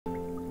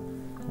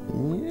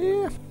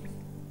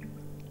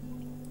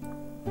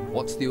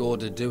What's the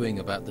Order doing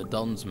about the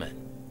Don's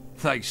men?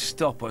 They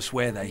stop us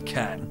where they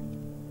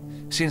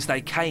can. Since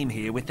they came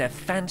here with their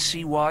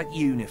fancy white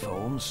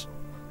uniforms,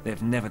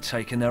 they've never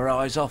taken their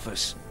eyes off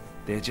us.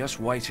 They're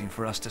just waiting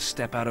for us to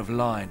step out of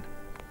line.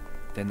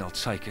 Then they'll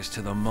take us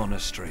to the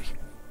monastery.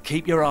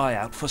 Keep your eye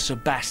out for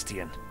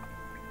Sebastian.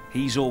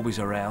 He's always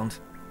around,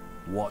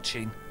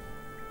 watching.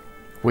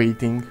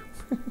 Waiting.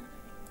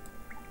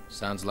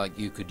 Sounds like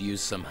you could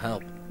use some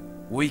help.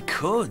 We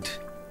could.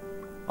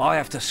 I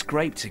have to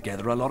scrape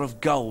together a lot of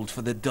gold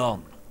for the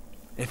Don.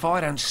 If I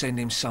don't send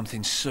him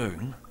something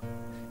soon,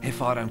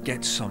 if I don't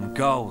get some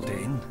gold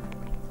in,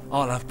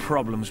 I'll have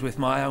problems with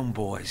my own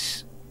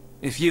boys.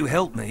 If you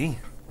help me,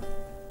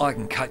 I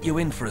can cut you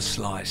in for a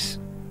slice.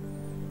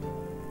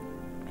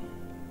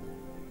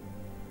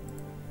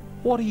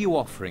 What are you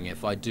offering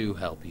if I do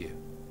help you?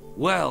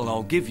 Well,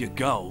 I'll give you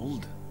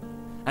gold,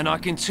 and I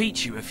can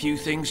teach you a few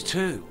things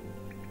too.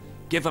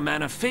 Give a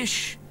man a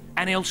fish,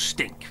 and he'll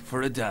stink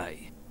for a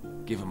day.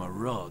 Give him a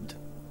rod.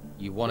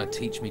 You want to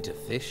teach me to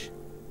fish?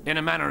 In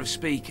a manner of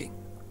speaking.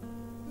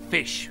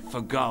 Fish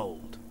for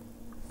gold.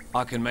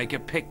 I can make a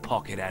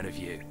pickpocket out of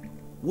you.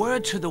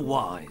 Word to the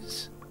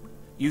wise.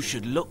 You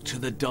should look to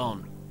the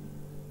Don.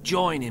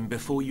 Join him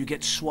before you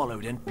get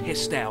swallowed and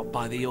pissed out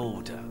by the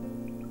Order.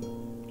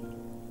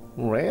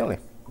 Really?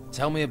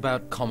 Tell me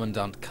about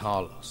Commandant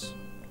Carlos.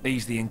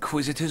 He's the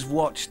Inquisitor's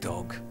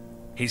watchdog.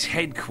 His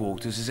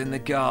headquarters is in the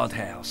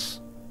guardhouse.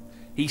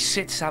 He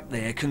sits up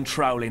there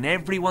controlling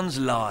everyone's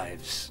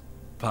lives.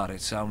 But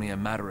it's only a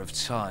matter of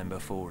time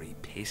before he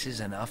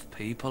pisses enough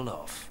people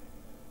off.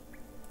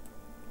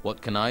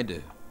 What can I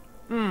do?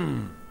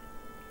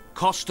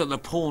 Costa the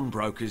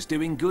pawnbroker's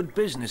doing good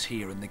business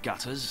here in the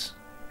gutters.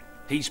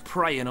 He's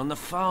preying on the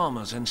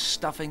farmers and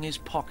stuffing his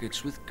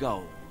pockets with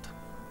gold.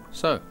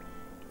 So,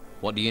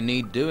 what do you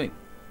need doing?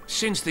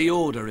 Since the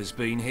Order has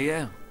been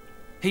here,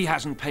 he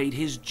hasn't paid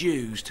his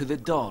dues to the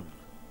Don.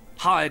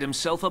 Hired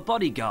himself a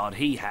bodyguard,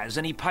 he has,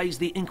 and he pays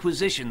the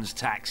Inquisition's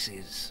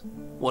taxes.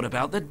 What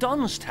about the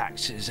Don's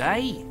taxes,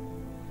 eh?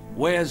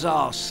 Where's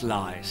our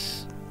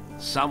slice?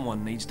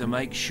 Someone needs to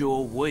make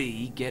sure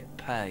we get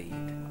paid.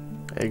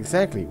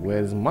 Exactly.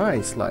 Where's my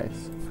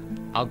slice?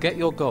 I'll get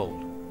your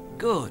gold.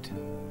 Good.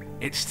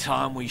 It's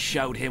time we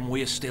showed him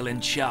we're still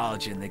in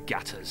charge in the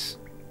gutters.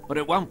 But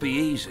it won't be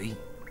easy.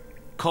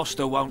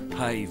 Costa won't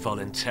pay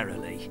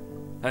voluntarily.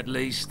 At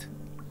least,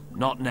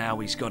 not now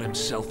he's got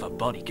himself a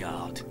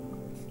bodyguard.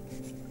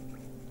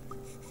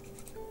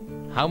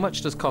 How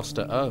much does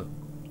Costa owe?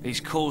 He's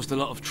caused a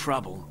lot of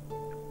trouble.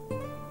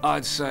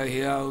 I'd say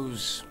he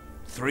owes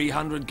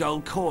 300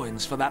 gold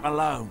coins for that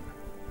alone.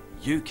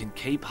 You can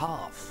keep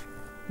half.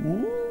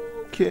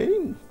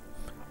 Okay.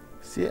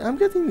 See, I'm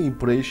getting the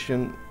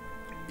impression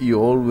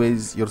you're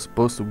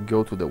supposed to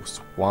go to the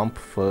swamp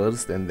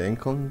first and then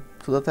come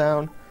to the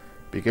town.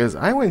 Because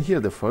I went here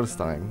the first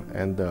time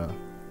and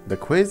the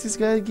quest this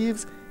guy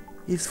gives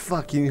is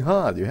fucking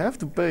hard. You have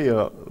to pay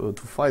to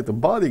fight a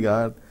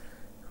bodyguard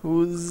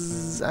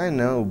who's, I don't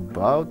know,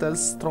 about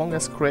as strong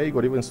as Craig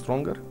or even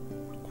stronger.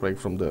 Craig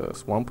from the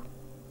swamp.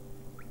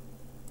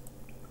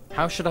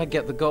 How should I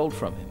get the gold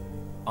from him?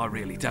 I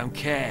really don't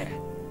care.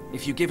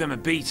 If you give him a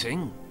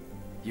beating,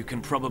 you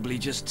can probably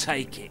just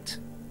take it.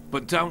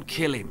 But don't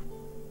kill him.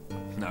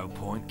 No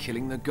point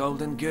killing the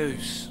golden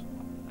goose.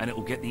 And it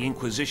will get the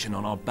Inquisition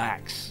on our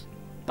backs.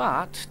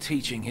 But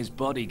teaching his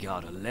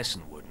bodyguard a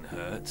lesson wouldn't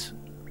hurt.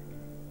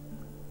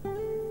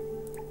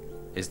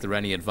 Is there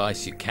any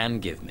advice you can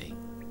give me?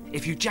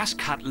 If you just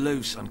cut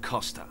loose on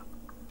Costa,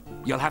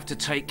 you'll have to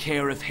take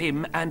care of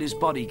him and his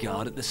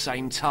bodyguard at the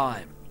same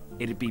time.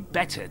 It'd be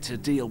better to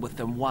deal with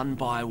them one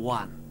by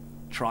one.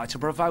 Try to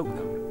provoke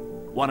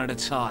them, one at a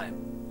time.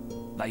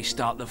 They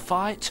start the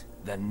fight,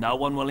 then no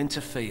one will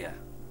interfere.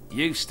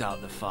 You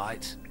start the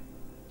fight,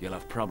 you'll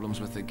have problems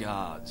with the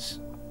guards.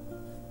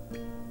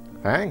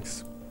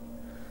 Thanks.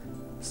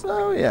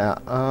 So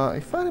yeah,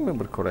 if I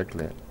remember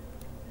correctly,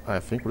 I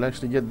think we'll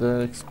actually get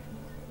the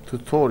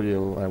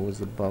tutorial I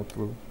was about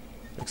to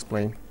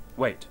explain.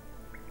 Wait,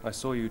 I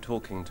saw you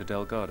talking to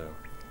Delgado.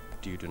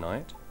 Do you deny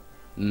it?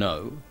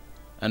 No.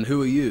 And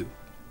who are you?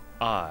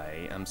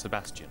 I am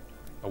Sebastian,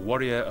 a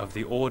warrior of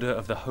the Order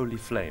of the Holy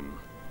Flame.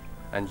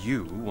 And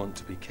you want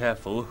to be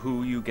careful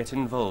who you get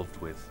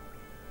involved with.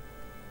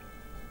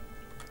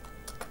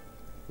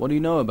 What do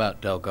you know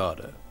about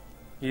Delgado?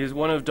 He is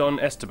one of Don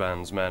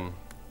Esteban's men.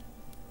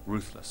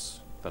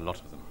 Ruthless, the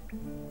lot of them.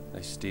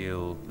 They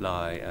steal,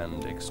 lie,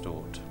 and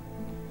extort.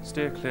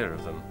 Steer clear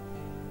of them.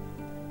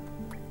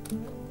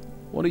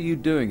 What are you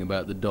doing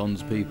about the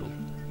Don's people?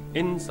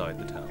 Inside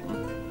the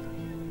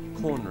town,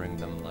 cornering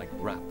them like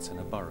rats in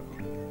a burrow.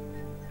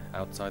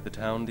 Outside the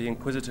town, the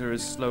Inquisitor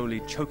is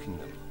slowly choking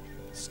them,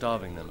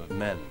 starving them of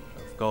men,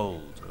 of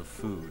gold, of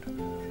food.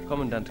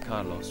 Commandant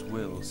Carlos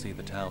will see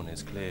the town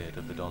is cleared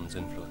of the Don's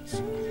influence,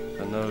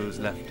 and those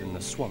left in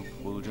the swamp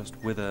will just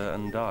wither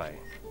and die.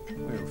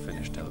 We'll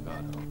finish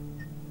Delgado,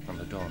 and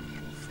the Don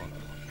will follow.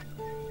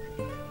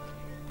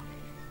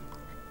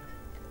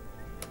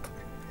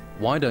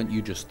 Why don't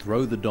you just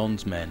throw the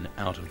Don's men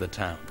out of the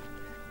town?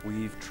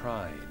 We've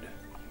tried.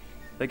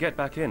 They get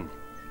back in.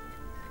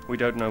 We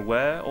don't know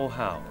where or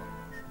how,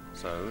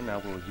 so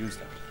now we'll use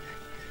them.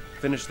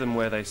 Finish them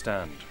where they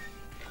stand.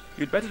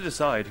 You'd better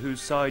decide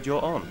whose side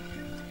you're on.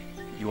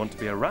 You want to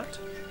be a rat,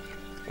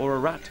 or a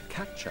rat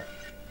catcher?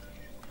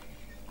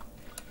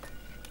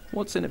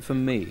 What's in it for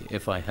me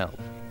if I help?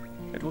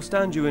 It will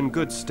stand you in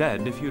good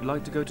stead if you'd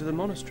like to go to the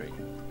monastery.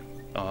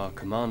 Our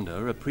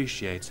commander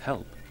appreciates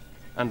help,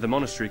 and the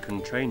monastery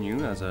can train you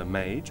as a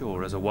mage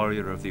or as a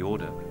warrior of the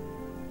order.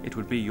 It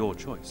would be your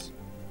choice.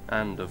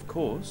 And, of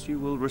course, you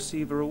will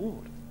receive a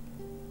reward.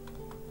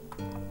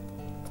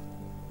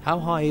 How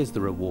high is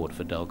the reward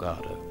for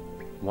Delgado?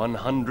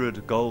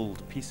 100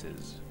 gold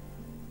pieces.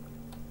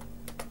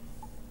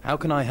 How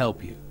can I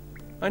help you?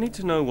 I need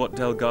to know what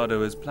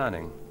Delgado is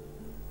planning.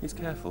 He's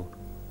careful.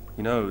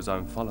 He knows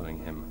I'm following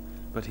him,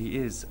 but he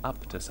is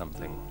up to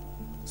something.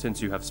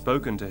 Since you have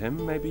spoken to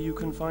him, maybe you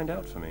can find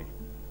out for me,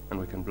 and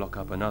we can block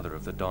up another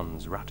of the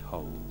Don's rat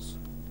holes.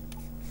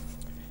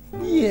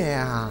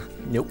 Yeah.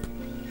 Nope.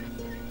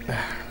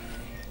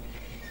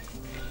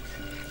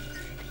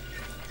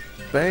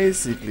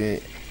 Basically,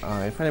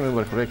 if I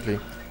remember correctly,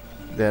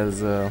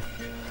 there's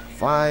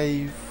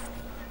 5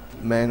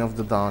 men of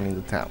the Dawn in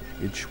the town.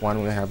 Each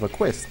one will have a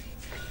quest.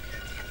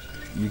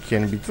 You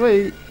can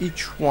betray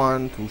each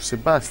one to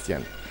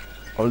Sebastian.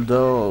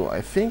 Although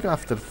I think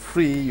after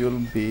 3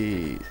 you'll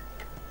be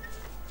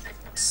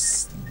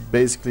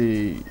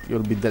basically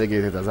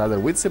delegated as either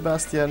with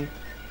Sebastian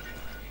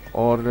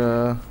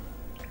or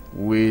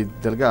with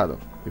Delgado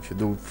if you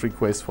do 3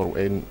 quests for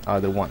any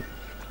other one.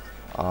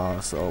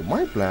 So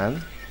my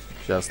plan,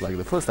 just like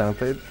the first time I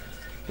played,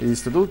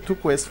 is to do 2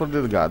 quests for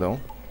Delgado,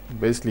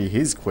 basically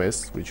his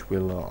quest, which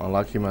will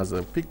unlock him as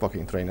a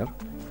pickpocketing trainer,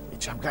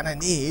 which I'm gonna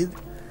need,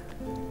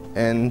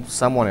 and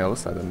someone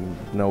else, I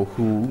don't know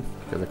who,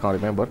 because I can't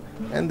remember,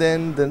 and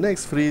then the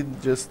next 3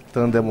 just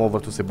turn them over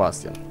to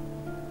Sebastian.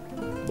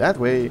 That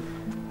way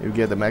you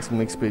get the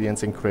maximum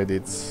experience and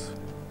credits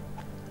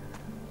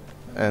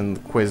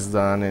and quests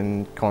done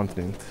and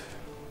content.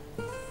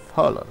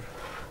 Holler.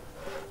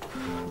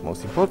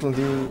 Most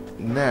importantly,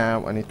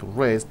 now I need to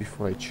rest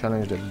before I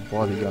challenge that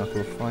bodyguard to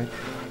a fight.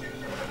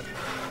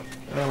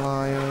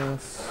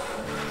 Elias.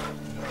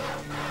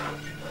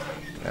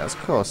 That's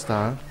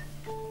Costa.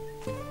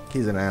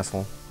 He's an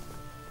asshole.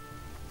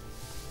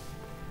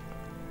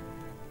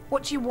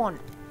 What do you want?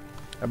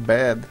 A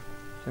bed.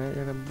 Can I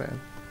get a bed?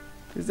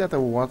 Is that a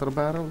water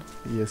barrel?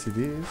 Yes, it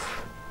is.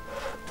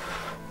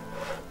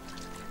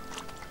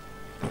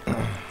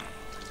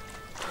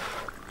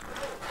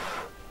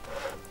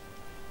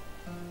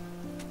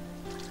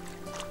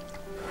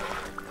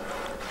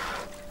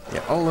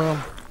 Yeah, I'll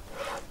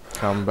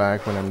come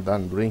back when I'm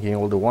done drinking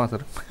all the water.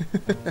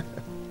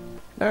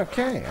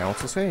 Okay, I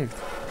also saved.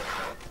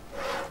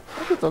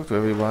 I could talk to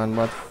everyone,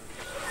 but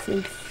I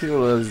think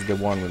Fuller is the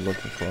one we're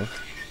looking for.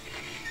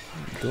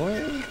 Do I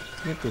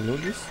need to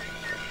loot this?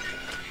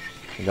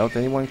 Without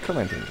anyone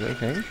commenting,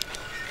 okay?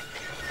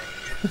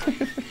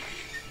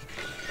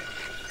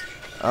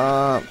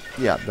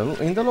 Yeah,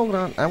 in the long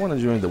run, I want to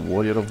join the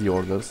Warrior of the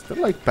Orders. They're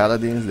like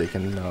paladins, they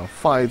can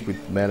fight with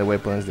melee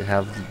weapons, they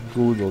have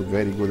good or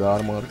very good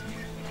armor.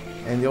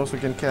 And they also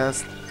can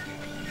cast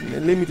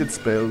limited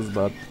spells,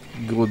 but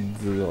good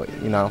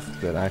enough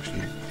that are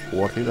actually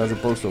worth it, as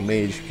opposed to a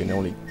mage who can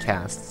only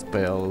cast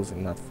spells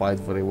and not fight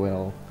very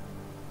well.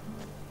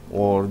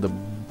 Or the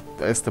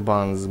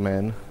Esteban's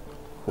men,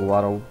 who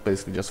are all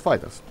basically just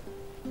fighters.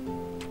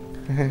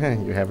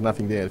 You have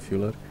nothing there,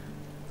 Fuller.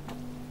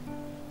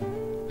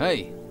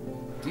 Hey,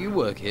 do you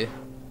work here?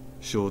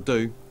 Sure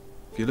do.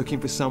 If you're looking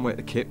for somewhere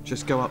to kip,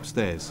 just go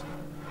upstairs.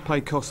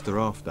 Pay Costa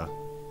after.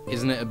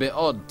 Isn't it a bit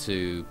odd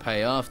to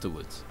pay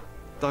afterwards?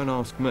 Don't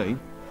ask me.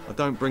 I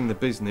don't bring the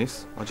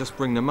business, I just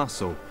bring the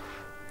muscle.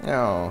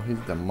 Oh,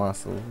 he's the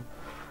muscle.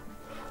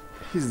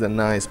 He's the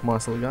nice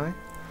muscle guy.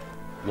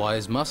 Why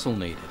is muscle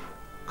needed?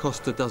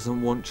 Costa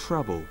doesn't want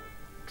trouble.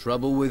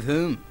 Trouble with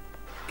whom?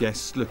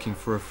 Guests looking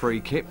for a free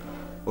kip,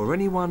 or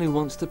anyone who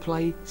wants to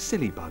play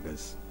silly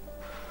buggers.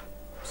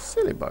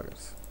 Silly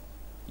buggers.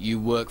 You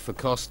work for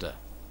Costa?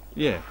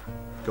 Yeah,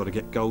 gotta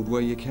get gold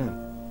where you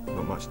can.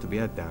 Not much to be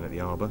had down at the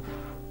harbour.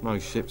 No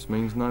ships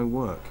means no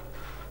work.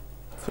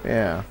 So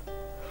yeah,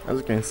 as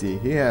you can see,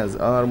 he has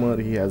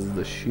armor, he has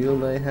the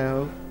shield I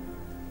have.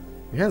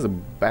 He has a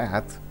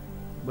bat,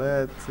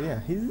 but yeah,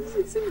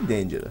 he's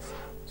dangerous.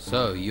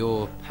 So,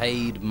 you're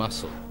paid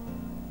muscle.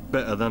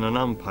 Better than an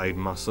unpaid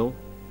muscle.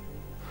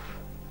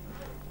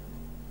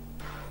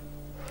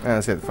 As I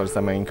said, first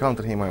time I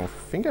encountered him, I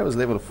think I was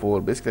level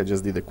 4. Basically, I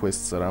just did the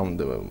quests around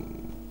the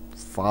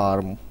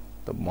farm,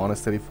 the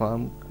monastery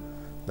farm,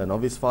 the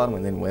novice farm,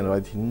 and then went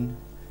right in.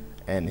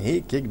 And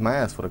he kicked my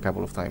ass for a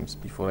couple of times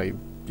before I,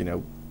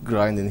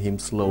 grinded him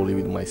slowly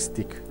with my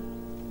stick.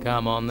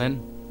 Come on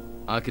then.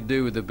 I could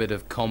do with a bit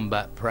of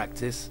combat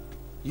practice.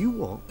 You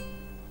what?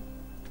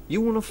 You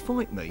want to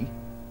fight me?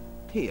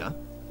 Here?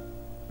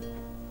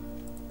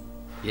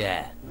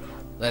 Yeah,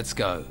 let's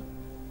go.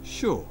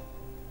 Sure.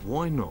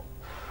 Why not?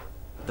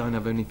 Don't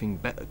have anything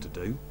better to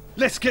do.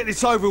 Let's get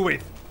this over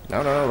with.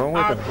 No, wrong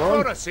weapon, I've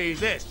wrong. got to see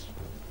this.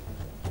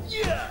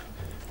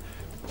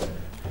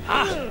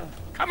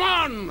 Come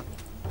on!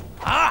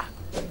 Ah!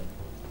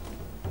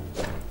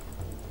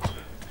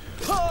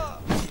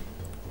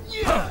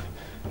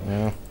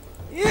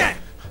 Yeah.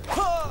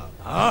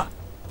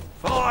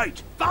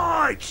 Fight!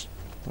 Fight!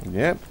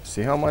 Yep.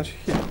 See how much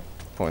hit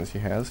points he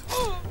has.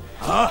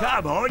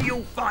 Come on,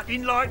 you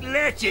fighting like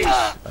lettuce!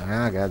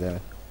 Ah, goddamn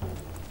it.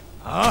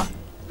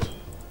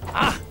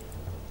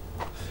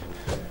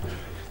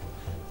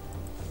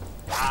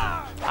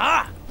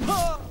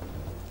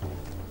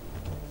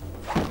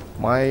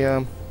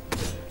 My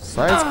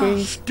side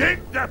screens, Stick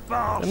the they're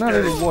bastard! not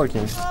really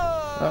working.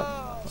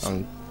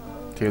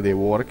 Until they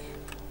work.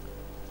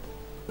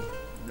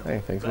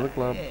 Hey, thanks for the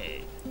club.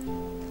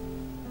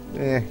 He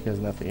has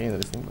nothing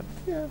interesting, but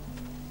yeah.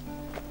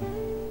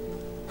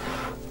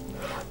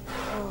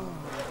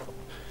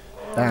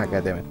 Ah,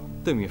 goddammit.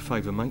 Do me a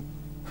favour, mate.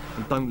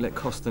 And don't let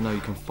Costa know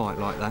you can fight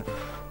like that.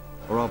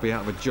 Or I'll be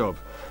out of a job.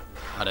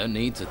 I don't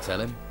need to tell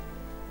him.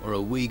 Or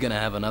are we gonna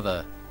have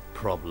another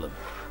problem?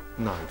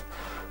 No.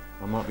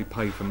 I might be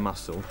paid for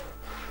muscle,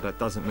 but that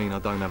doesn't mean I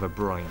don't have a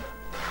brain.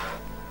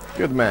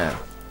 Good man.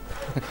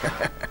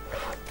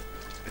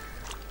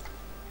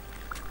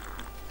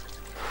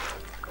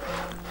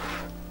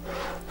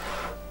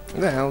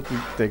 Now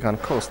to take on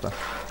Costa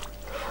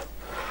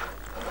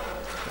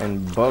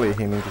and bully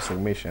him into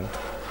submission.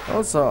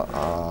 Also,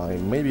 I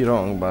may be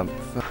wrong, but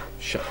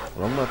shit,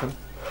 wrong button.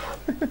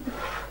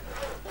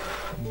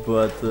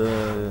 But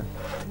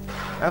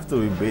after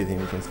we beat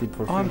him, we can sleep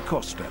for free. I'm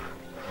Costa.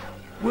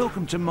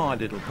 Welcome to my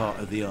little part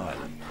of the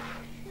island.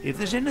 If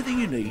there's anything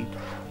you need,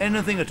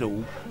 anything at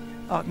all,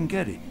 I can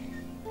get it.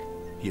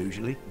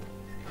 Usually.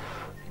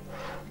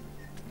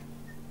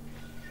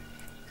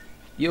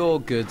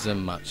 Your goods are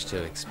much too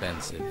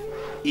expensive.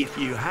 If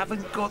you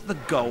haven't got the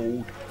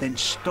gold, then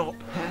stop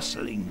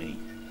hassling me.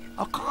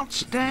 I can't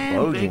stand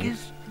Bulging.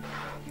 beggars.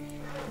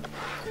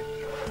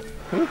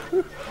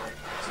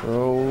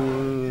 So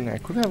I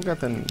could have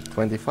gotten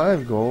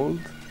 25 gold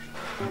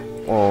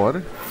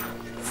or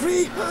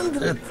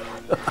 300.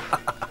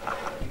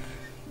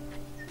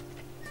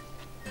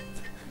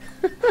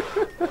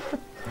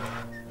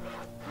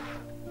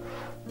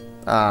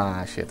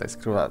 Ah shit, I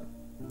screwed up.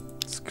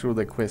 Screw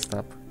the quest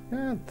up.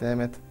 Ah,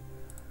 damn it.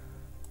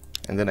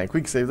 And then I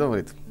quick saved over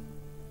it.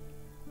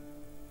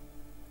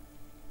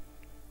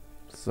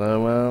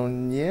 So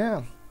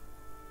yeah.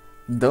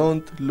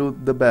 Don't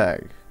loot the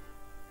bag.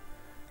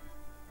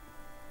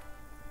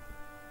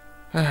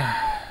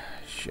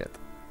 Shit.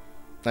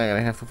 I'm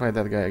gonna have to fight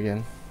that guy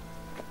again.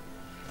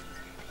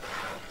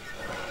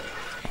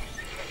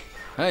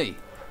 Hey,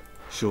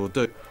 Sure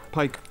do.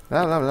 Pay.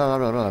 Blah, blah, blah,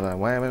 blah, blah, blah,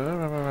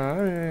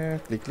 blah.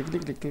 Click, click,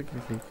 click, click,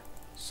 click, click.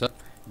 so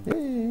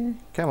Yeah,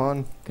 come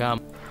on.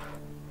 come.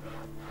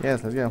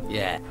 Yes, let's go.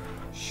 Yeah.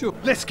 Sure.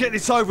 Let's get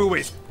this over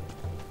with!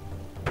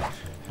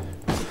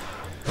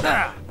 You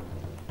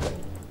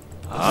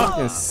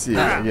can see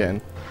it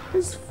again.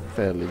 He's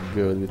fairly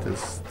good with his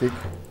stick.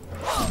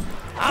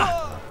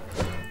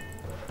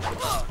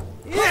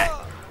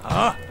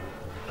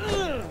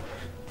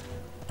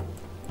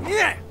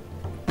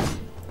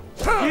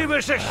 Give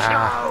us a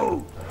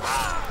show!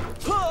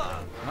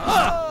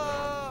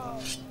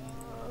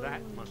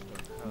 That must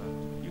have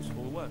hurt.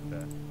 Useful work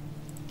there.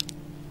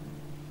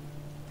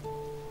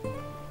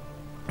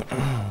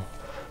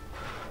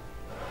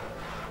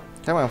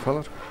 Come on,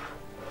 fella.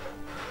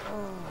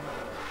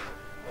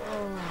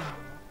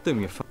 Do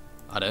me a favour.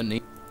 I don't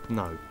need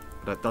No.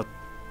 That does.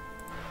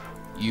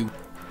 you.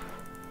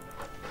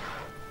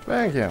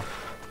 Thank you.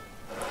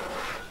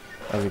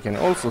 As you can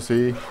also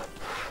see,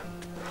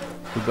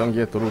 you don't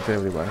get to loot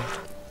everybody.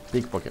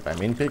 Pickpocket, I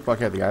mean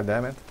pickpocket,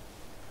 goddammit.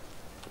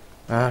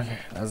 Okay,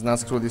 let's not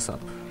screw this up.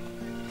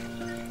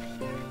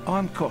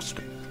 I'm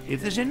Costa.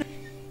 If there's any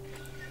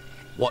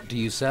What do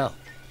you sell?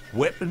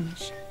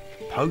 weapons,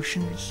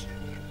 potions,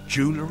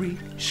 jewellery,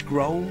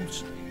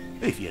 scrolls,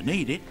 if you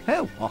need it,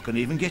 hell, I can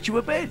even get you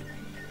a bed.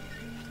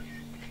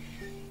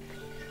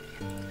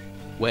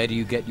 Where do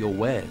you get your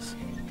wares?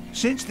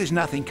 Since there's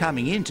nothing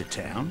coming into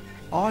town,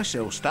 I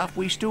sell stuff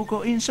we still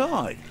got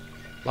inside.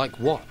 Like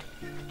what?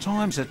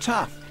 Times are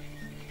tough.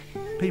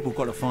 People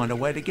got to find a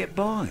way to get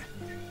by.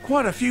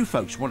 Quite a few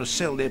folks want to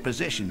sell their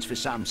possessions for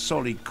some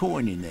solid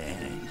coin in their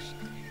hands.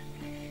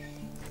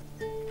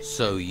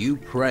 So you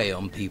prey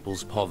on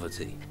people's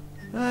poverty.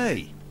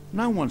 Hey,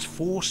 no one's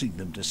forcing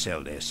them to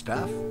sell their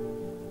stuff.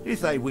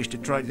 If they wish to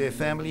trade their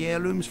family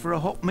heirlooms for a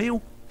hot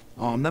meal,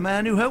 I'm the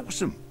man who helps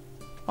them.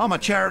 I'm a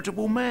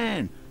charitable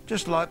man,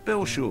 just like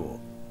Belshaw.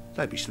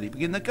 They'd be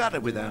sleeping in the gutter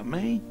without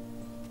me.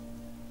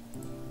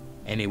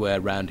 Anywhere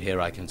around here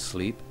I can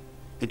sleep?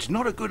 It's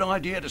not a good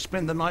idea to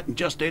spend the night in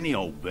just any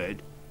old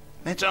bed.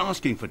 That's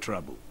asking for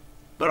trouble.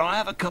 But I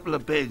have a couple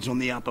of beds on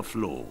the upper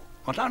floor.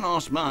 I don't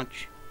ask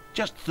much,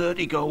 just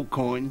 30 gold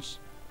coins.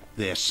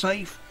 They're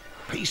safe,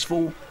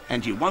 peaceful,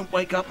 and you won't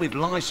wake up with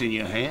lice in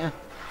your hair.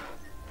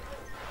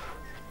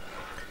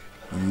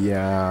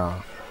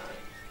 Yeah.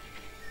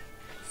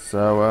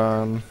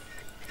 So,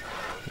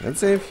 Let's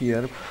save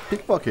here.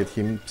 Pickpocket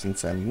him,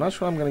 since I'm not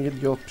sure I'm gonna get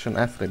the option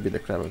after I beat the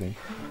crap out of him.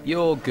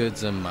 Your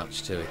goods are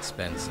much too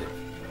expensive.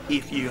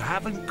 If you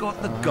haven't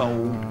got the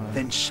gold,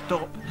 then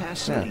stop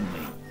hassling me.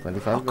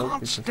 25 I gold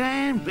can't pieces.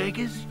 stand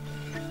beggars.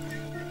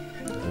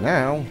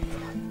 Now,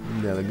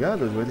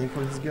 Delgado is waiting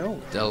for his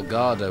gold.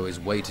 Delgado is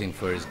waiting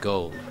for his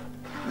gold.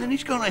 Then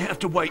he's gonna have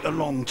to wait a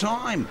long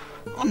time.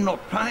 I'm not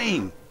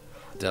paying.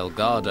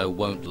 Delgado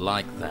won't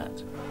like that.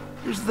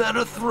 Is that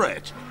a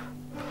threat?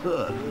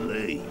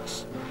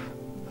 Please.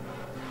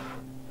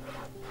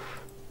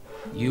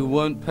 You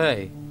won't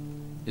pay?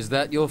 Is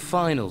that your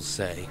final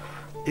say?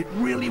 It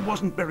really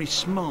wasn't very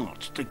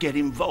smart to get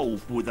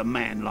involved with a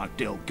man like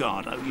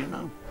Delgado, you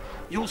know.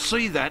 You'll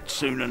see that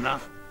soon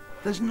enough.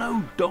 There's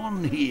no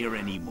Don here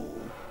anymore.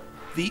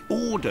 The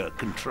Order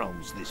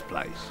controls this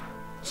place.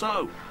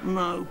 So,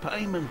 no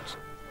payment.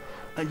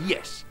 And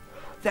yes,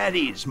 that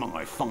is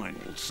my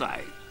final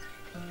say.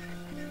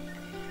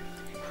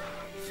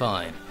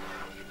 Fine.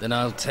 Then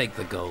I'll take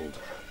the gold.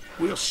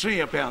 We'll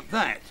see about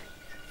that.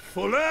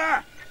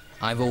 Fuller!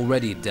 I've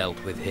already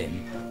dealt with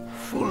him.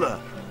 Fuller,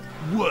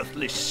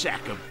 worthless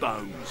sack of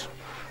bones.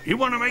 You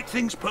want to make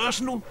things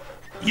personal?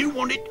 You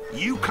want it,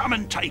 you come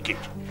and take it.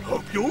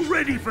 Hope you're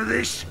ready for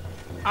this.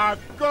 I've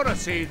got to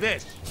see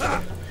this.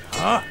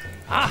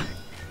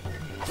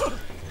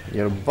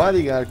 Your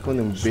bodyguard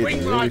couldn't beat Swing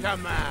me. like a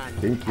man.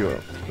 Think you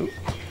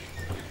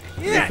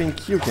I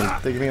think you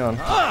can take me on.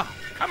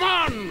 Come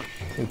on.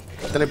 You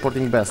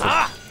teleporting bastard.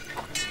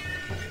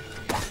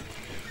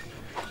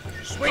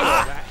 Swing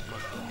that.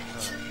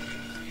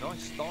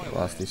 Nice style.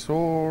 Rusty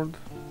sword.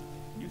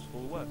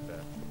 Useful work there.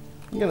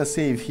 I'm gonna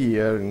save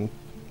here and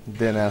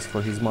then ask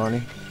for his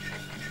money.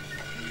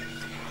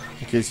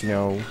 In case, you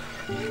know.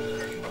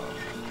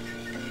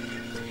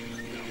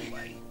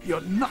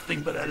 You're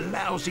nothing but a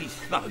lousy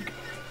thug.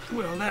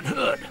 Well, that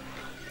hurt.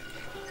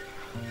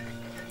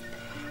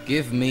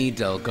 Give me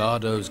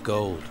Delgado's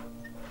gold.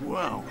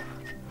 Well,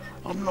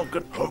 I'm not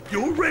gonna... Hope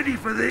you're ready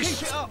for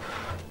this.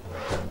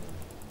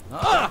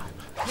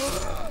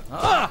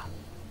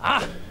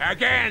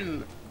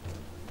 Again.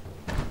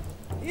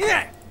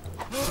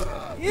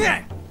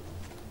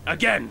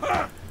 Again!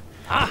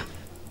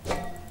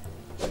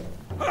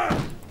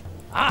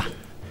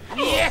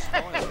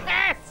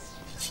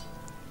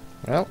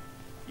 Well,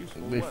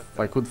 Useful work if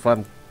I could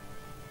find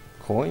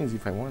coins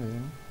if I wanted, you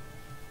know.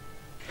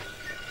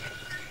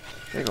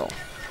 There you go.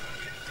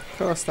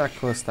 Costa,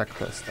 Costa,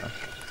 Costa.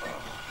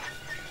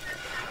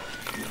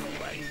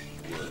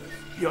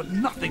 You're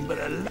nothing but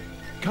a...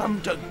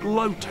 Come to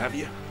gloat, have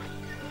you?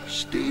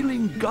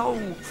 Stealing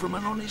gold from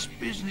an honest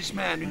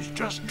businessman who's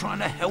just trying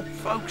to help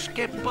folks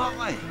get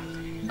by.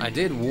 I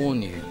did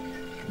warn you.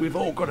 We've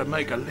all got to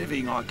make a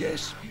living, I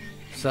guess.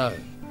 So,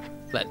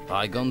 let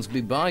bygones be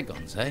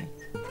bygones, eh?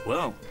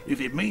 Well, if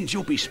it means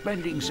you'll be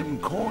spending some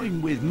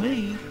coin with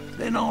me,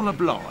 then I'll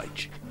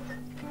oblige.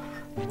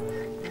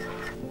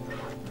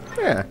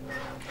 Yeah.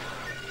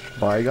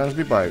 Bygones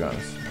be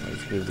bygones.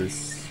 Let's give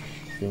this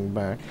thing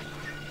back.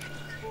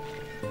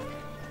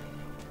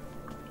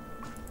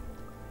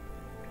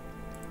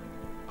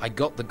 I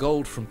got the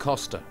gold from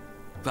Costa.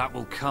 That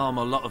will calm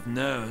a lot of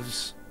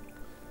nerves.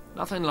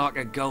 Nothing like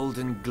a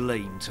golden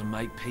gleam to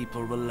make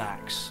people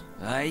relax,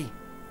 eh?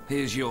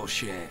 Here's your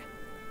share.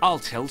 I'll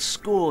tell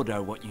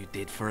Scordo what you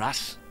did for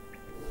us.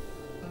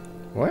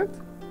 What?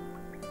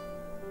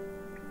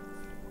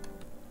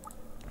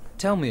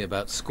 Tell me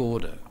about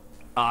Scordo.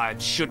 I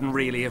shouldn't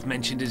really have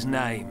mentioned his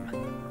name.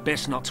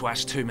 Best not to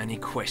ask too many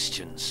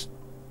questions.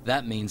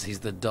 That means he's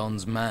the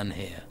Don's man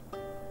here.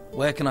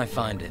 Where can I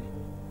find him?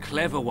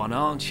 Clever one,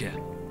 aren't you?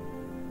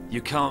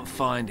 You can't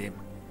find him.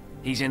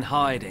 He's in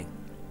hiding.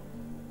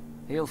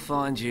 He'll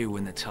find you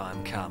when the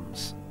time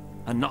comes.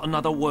 And not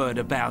another word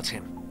about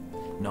him.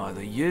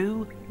 Neither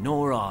you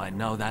nor I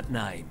know that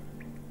name.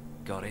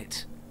 Got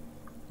it?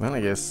 Well,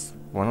 I guess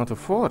 1 out of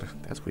 4.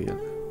 That's weird.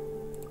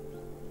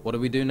 What do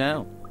we do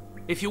now?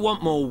 If you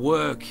want more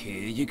work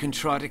here, you can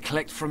try to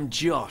collect from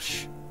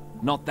Josh.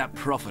 Not that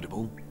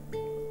profitable.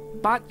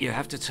 But you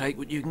have to take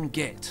what you can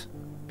get.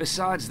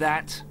 Besides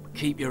that,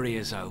 keep your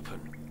ears open.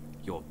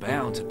 You're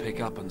bound to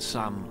pick up on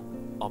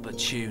some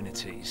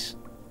opportunities.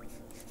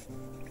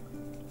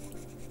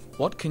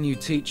 What can you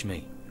teach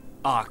me?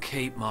 I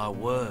keep my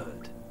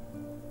word.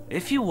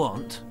 If you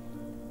want,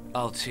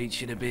 I'll teach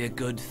you to be a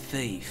good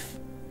thief.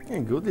 Yeah,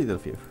 good little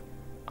thief.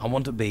 I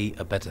want to be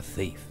a better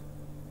thief.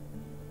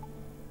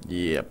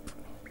 Yep.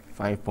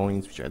 5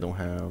 points, which I don't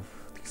have.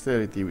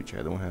 Dexterity, which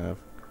I don't have.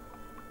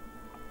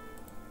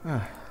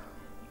 Ah.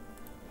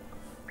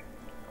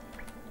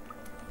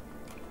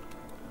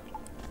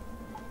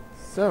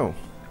 So,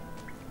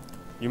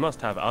 You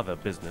must have other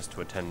business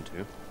to attend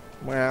to.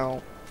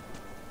 well,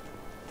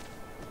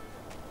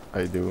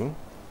 I do.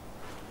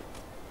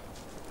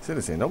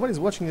 Seriously, nobody's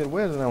watching their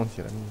wares around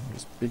here. I'm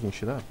just picking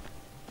shit up.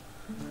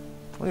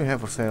 What do you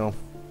have for sale?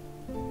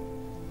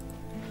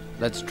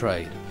 Let's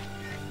trade.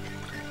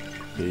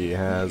 He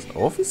has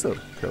officer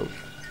coat.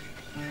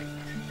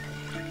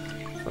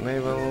 For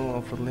naval,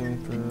 offer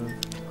limited.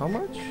 How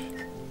much?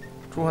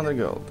 200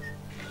 gold.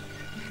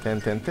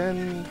 10, 10,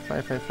 10,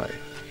 5, 5, 5.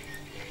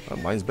 Well,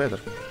 mine's better.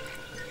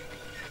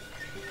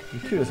 I'm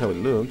curious how it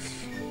looks,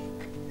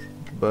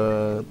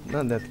 but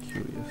not that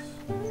curious.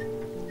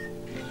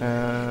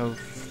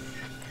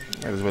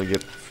 Might as well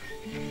get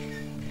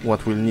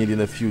what we'll need in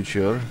the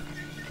future.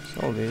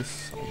 So all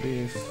this, all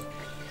this.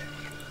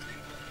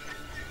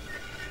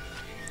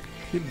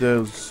 Keep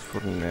those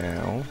for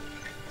now.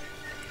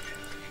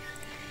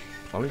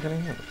 Probably gonna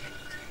have it.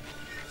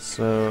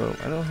 So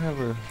I don't have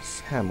a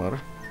hammer.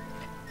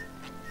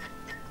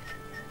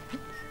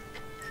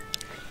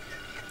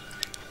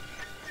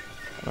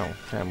 No,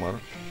 hammer.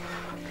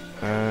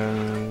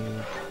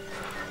 And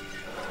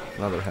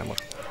another hammer.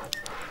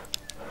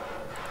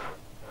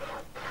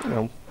 You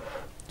know,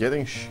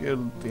 getting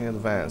shield in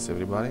advance,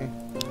 everybody.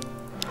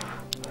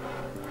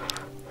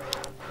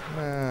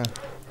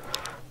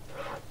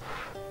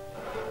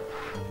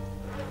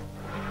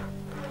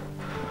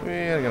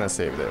 We're gonna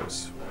save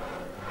those.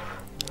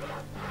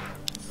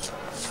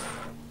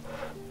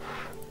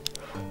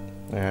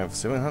 I have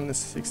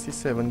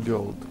 767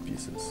 gold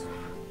pieces.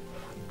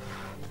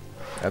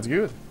 That's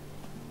good.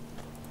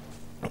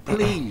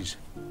 Please,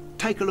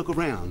 take a look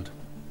around.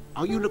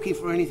 Are you looking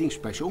for anything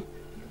special?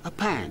 A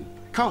pan,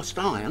 cast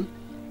iron,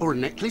 or a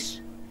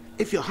necklace?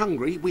 If you're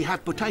hungry, we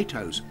have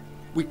potatoes.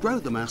 We grow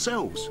them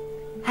ourselves.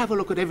 Have a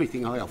look at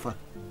everything I offer.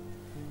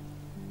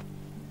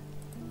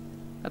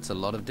 That's a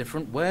lot of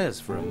different wares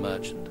for a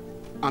merchant.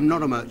 I'm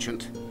not a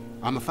merchant.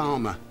 I'm a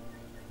farmer.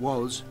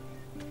 Was,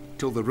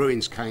 till the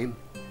ruins came.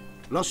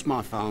 Lost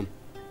my farm.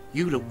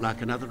 You look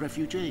like another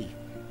refugee.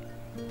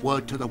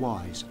 Word to the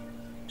wise.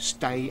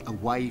 Stay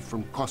away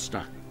from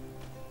Costa.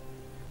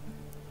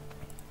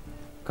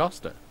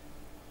 Costa?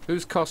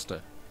 Who's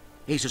Costa?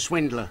 He's a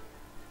swindler.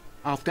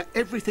 After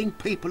everything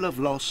people have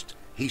lost,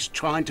 he's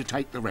trying to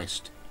take the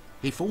rest.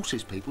 He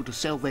forces people to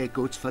sell their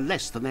goods for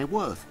less than they're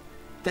worth,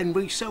 then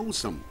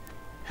resells them.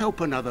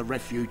 Help another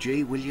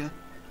refugee, will you?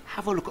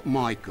 Have a look at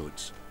my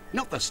goods,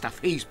 not the stuff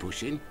he's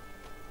pushing.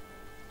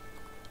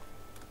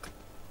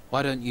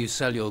 Why don't you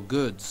sell your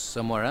goods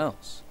somewhere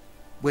else?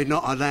 We're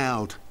not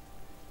allowed.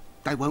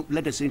 They won't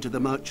let us into the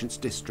merchants'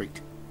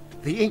 district.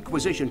 The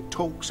Inquisition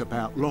talks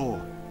about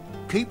law,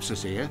 keeps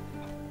us here,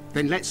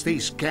 then lets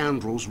these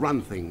scoundrels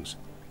run things.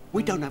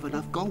 We don't have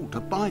enough gold to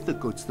buy the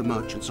goods the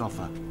merchants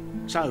offer.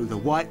 So the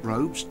white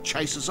robes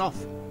chase us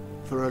off.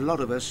 For a lot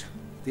of us,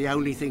 the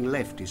only thing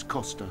left is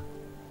Costa.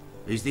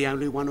 He's the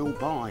only one who'll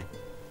buy.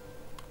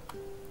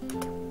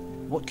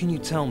 What can you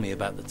tell me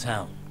about the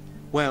town?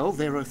 Well,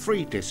 there are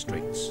 3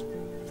 districts.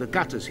 The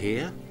gutters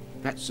here,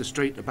 that's the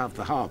street above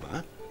the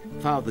harbour.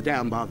 Farther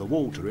down by the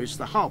water is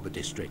the harbour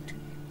district.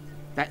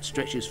 That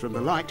stretches from the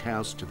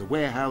lighthouse to the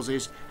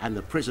warehouses and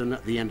the prison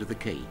at the end of the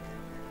quay.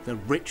 The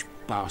rich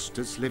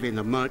bastards live in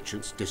the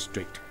merchants'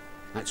 district.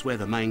 That's where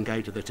the main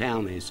gate of the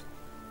town is.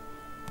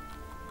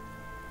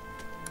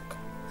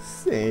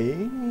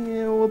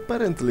 So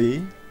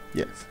apparently,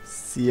 yes,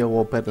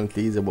 CEO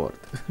apparently is aboard.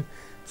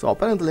 So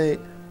apparently,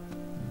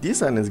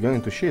 this one is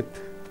going to shit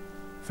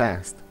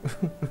fast.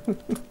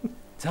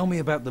 Tell me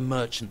about the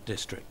merchant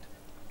district.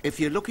 If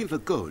you're looking for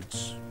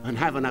goods and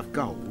have enough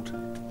gold,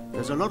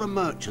 there's a lot of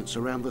merchants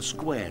around the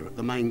square at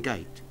the main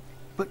gate.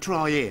 But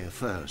try here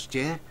first,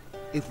 yeah?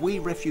 If we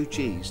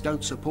refugees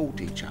don't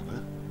support each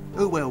other,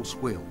 who else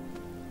will?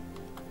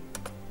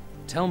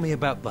 Tell me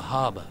about the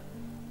harbour.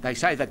 They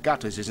say the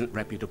gutters isn't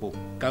reputable.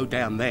 Go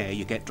down there,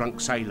 you get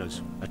drunk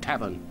sailors, a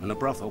tavern and a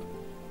brothel.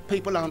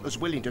 People aren't as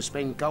willing to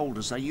spend gold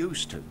as they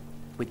used to.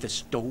 With the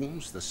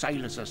storms, the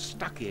sailors are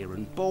stuck here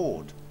and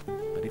bored.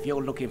 But if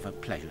you're looking for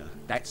pleasure,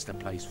 that's the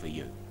place for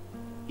you.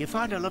 You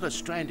find a lot of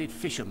stranded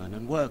fishermen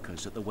and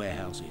workers at the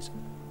warehouses.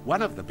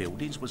 One of the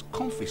buildings was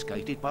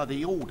confiscated by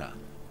the Order.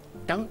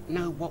 Don't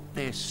know what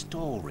they're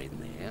storing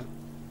there.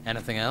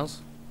 Anything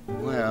else?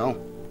 Well,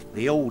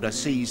 the Order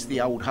seized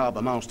the old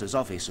harbour master's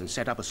office and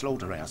set up a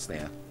slaughterhouse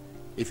there.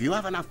 If you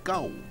have enough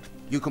gold,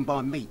 you can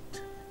buy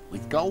meat.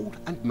 With gold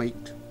and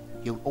meat,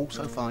 you'll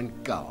also find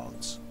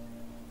guards.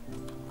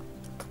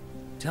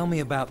 Tell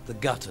me about the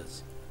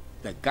gutters.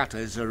 The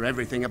gutters are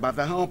everything above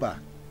the harbour.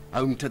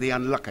 Home to the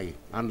unlucky,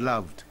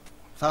 unloved,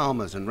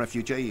 farmers and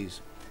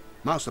refugees.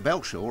 Master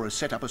Belshaw has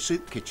set up a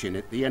soup kitchen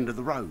at the end of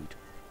the road.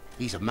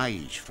 He's a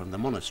mage from the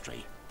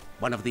monastery,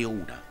 one of the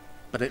Order,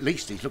 but at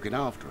least he's looking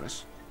after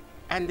us.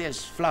 And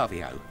there's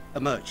Flavio, a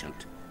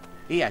merchant.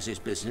 He has his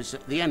business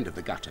at the end of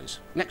the gutters,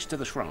 next to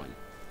the shrine.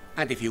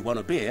 And if you want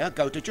a beer,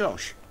 go to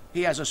Josh.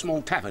 He has a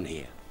small tavern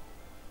here.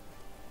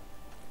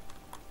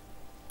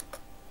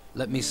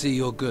 Let me see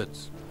your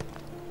goods.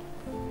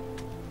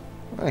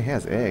 Well, he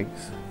has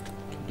eggs.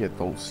 Get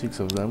all 6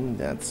 of them,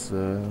 that's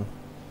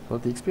for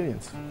the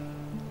experience.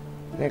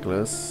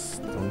 Necklace,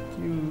 don't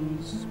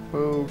use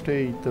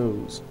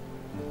potatoes.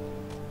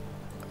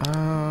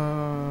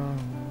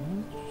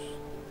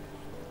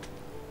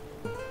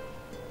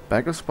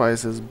 Bag of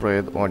spices,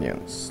 bread,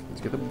 onions.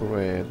 Let's get the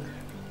bread.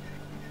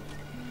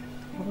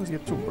 Well, let's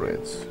get 2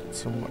 breads.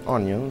 Some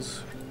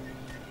onions.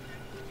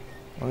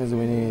 What else do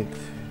we need?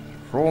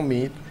 Raw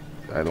meat.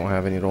 I don't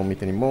have any raw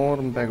meat anymore.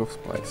 And bag of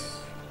spice.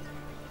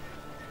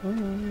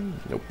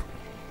 Nope.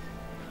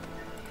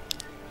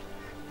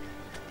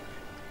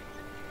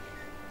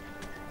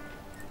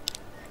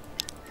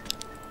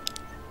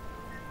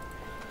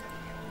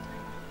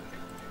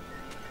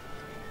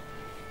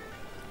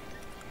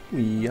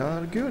 We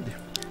are good.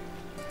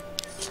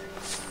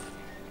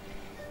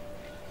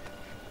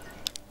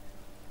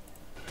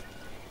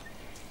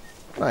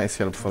 Nice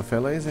helpful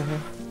fella, isn't he?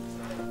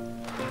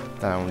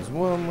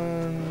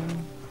 Townswoman,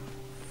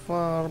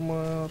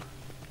 farmer,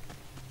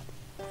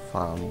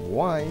 farm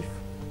wife.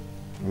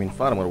 I mean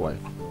farmer wife,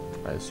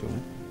 I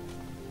assume.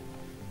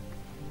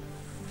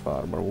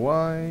 Farmer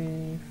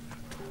wife.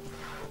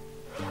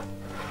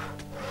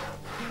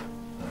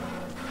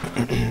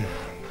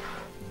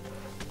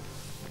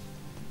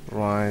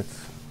 Right.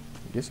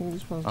 Guessing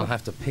this one's I'll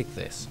have to pick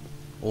this,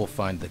 or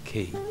find the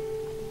key.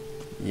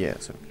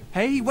 Yes. Okay.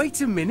 Hey,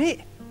 wait a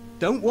minute!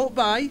 Don't walk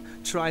by.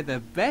 Try the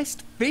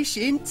best fish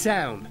in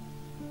town.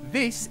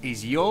 This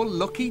is your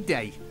lucky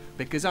day,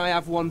 because I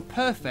have one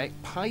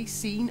perfect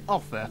Piscine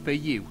offer for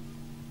you.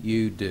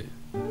 You do.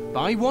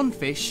 Buy one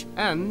fish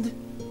and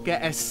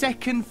get a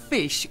second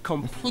fish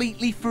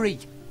completely free.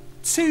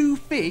 2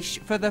 fish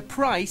for the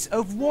price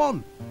of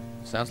 1.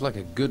 Sounds like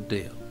a good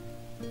deal.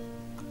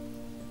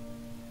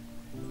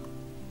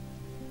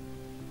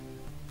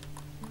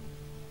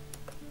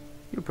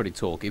 You're pretty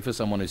talky for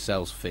someone who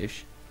sells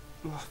fish.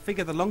 Well, I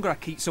figure the longer I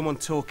keep someone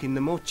talking,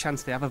 the more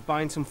chance they have of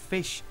buying some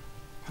fish.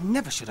 I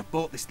never should have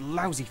bought this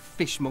lousy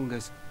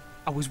fishmonger's.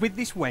 I was with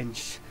this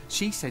wench.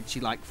 She said she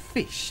liked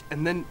fish,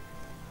 and then...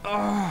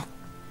 Oh,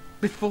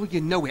 before you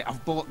know it,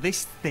 I've bought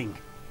this thing.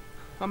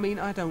 I mean,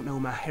 I don't know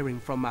my herring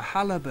from my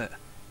halibut.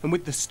 And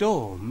with the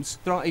storms,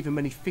 there aren't even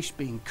many fish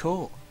being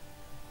caught.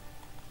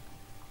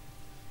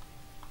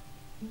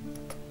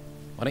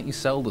 Why don't you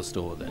sell the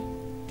store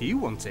then? Do you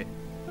want it?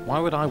 Why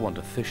would I want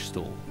a fish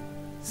stall?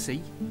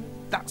 See?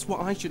 That's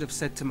what I should have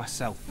said to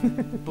myself.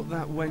 But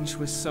that wench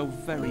was so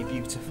very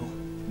beautiful.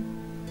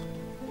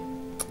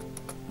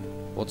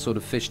 What sort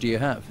of fish do you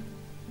have?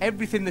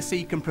 Everything the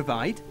sea can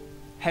provide.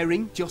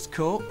 Herring just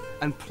caught,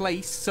 and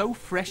plaice so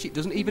fresh it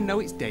doesn't even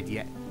know it's dead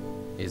yet.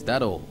 Is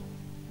that all?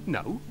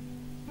 No.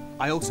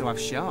 I also have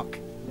shark.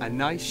 A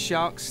nice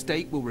shark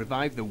steak will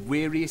revive the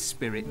weariest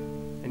spirit.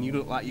 And you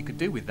look like you could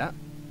do with that.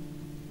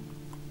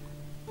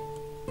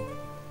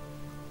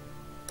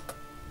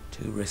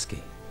 Too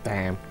risky.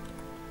 Damn.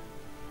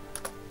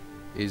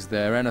 Is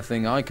there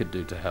anything I could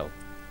do to help?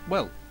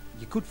 Well,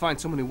 you could find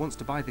someone who wants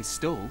to buy this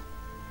stall.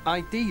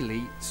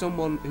 Ideally,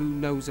 someone who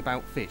knows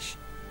about fish.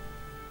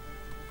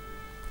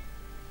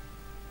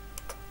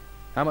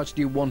 How much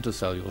do you want to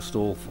sell your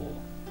stall for?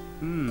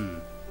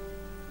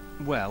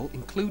 Well,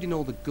 including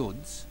all the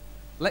goods,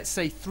 let's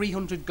say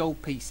 300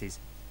 gold pieces.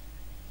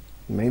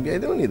 Maybe I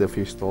don't need a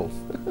fish stall.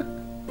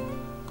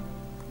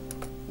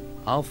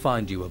 I'll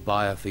find you a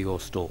buyer for your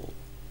stall.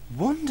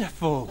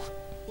 Wonderful!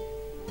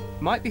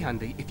 Might be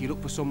handy if you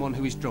look for someone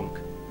who is drunk,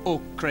 or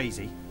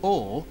crazy,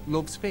 or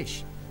loves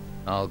fish.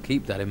 I'll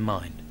keep that in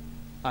mind.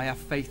 I have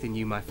faith in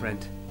you, my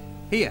friend.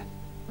 Here,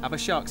 have a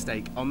shark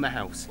steak on the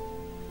house.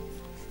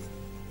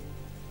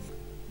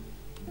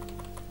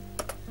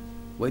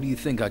 Where do you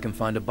think I can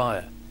find a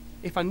buyer?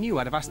 If I knew,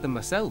 I'd have asked them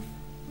myself.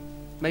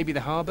 Maybe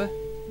the harbour?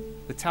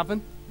 The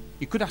tavern?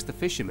 You could ask the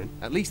fishermen.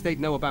 At least they'd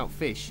know about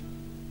fish.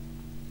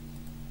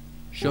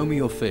 Show me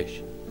your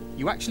fish.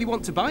 You actually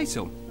want to buy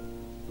some?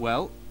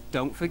 Well,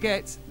 don't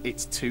forget,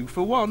 it's 2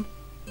 for 1.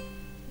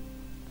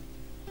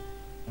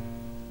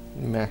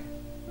 Meh.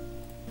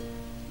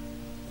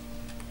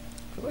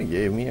 So he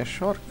gave me a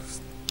shark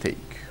steak.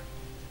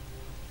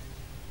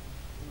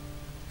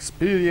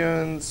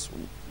 Experience.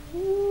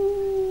 Ooh.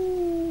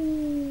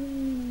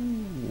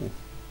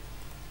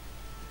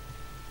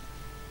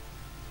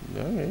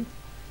 Okay.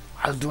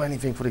 I'll do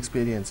anything for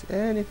experience.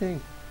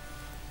 Anything.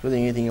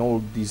 Including eating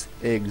all these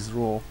eggs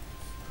raw.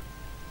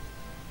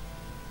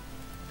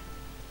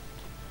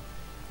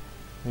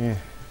 Yeah.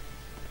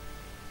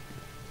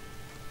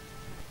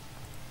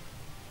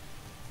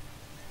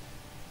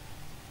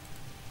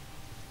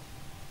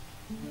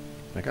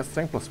 I got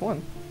strength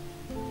 +1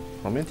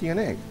 from eating an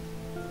egg.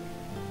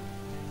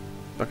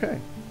 Okay,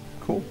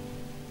 cool.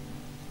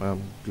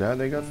 I'm glad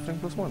I got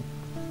strength +1.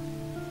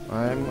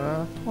 I'm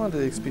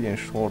 200 experience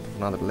short of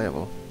another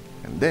level,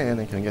 and then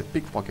I can get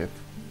pickpocket.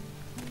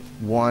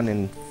 1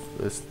 and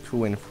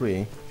 2 and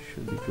 3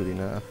 should be good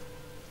enough.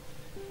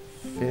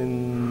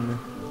 Fin.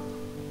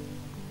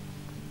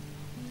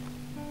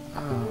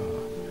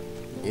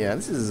 Yeah,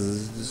 this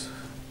is.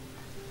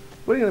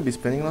 We're gonna be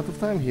spending a lot of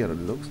time here. It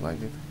looks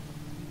like it.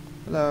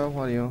 Hello,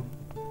 how are you?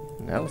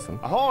 Nelson.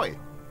 Ahoy!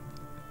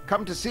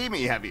 Come to see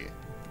me, have you?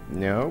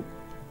 No.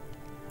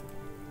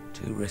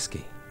 Too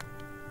risky.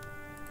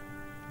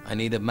 I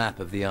need a map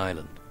of the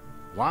island.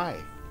 Why?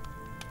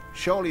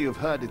 Surely you've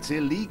heard it's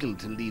illegal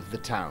to leave the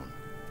town.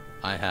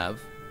 I have.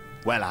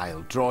 Well,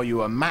 I'll draw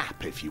you a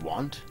map if you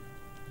want.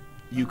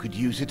 You could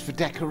use it for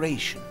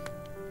decoration.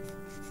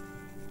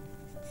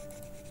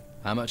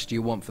 How much do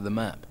you want for the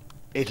map?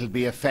 It'll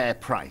be a fair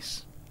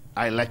price.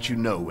 I'll let you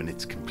know when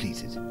it's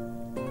completed.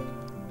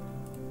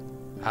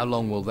 How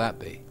long will that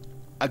be?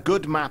 A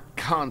good map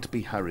can't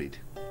be hurried,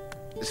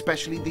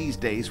 especially these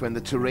days when the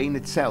terrain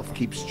itself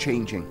keeps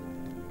changing.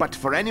 But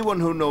for anyone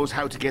who knows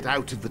how to get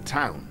out of the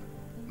town,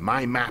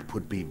 my map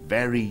would be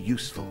very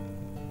useful.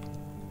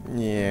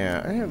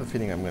 Yeah, I have the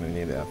feeling I'm gonna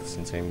need that,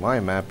 since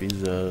my map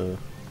is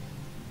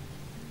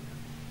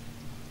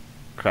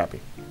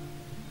crappy.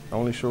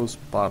 Only shows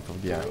part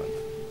of the island.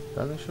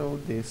 Doesn't show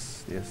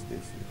this.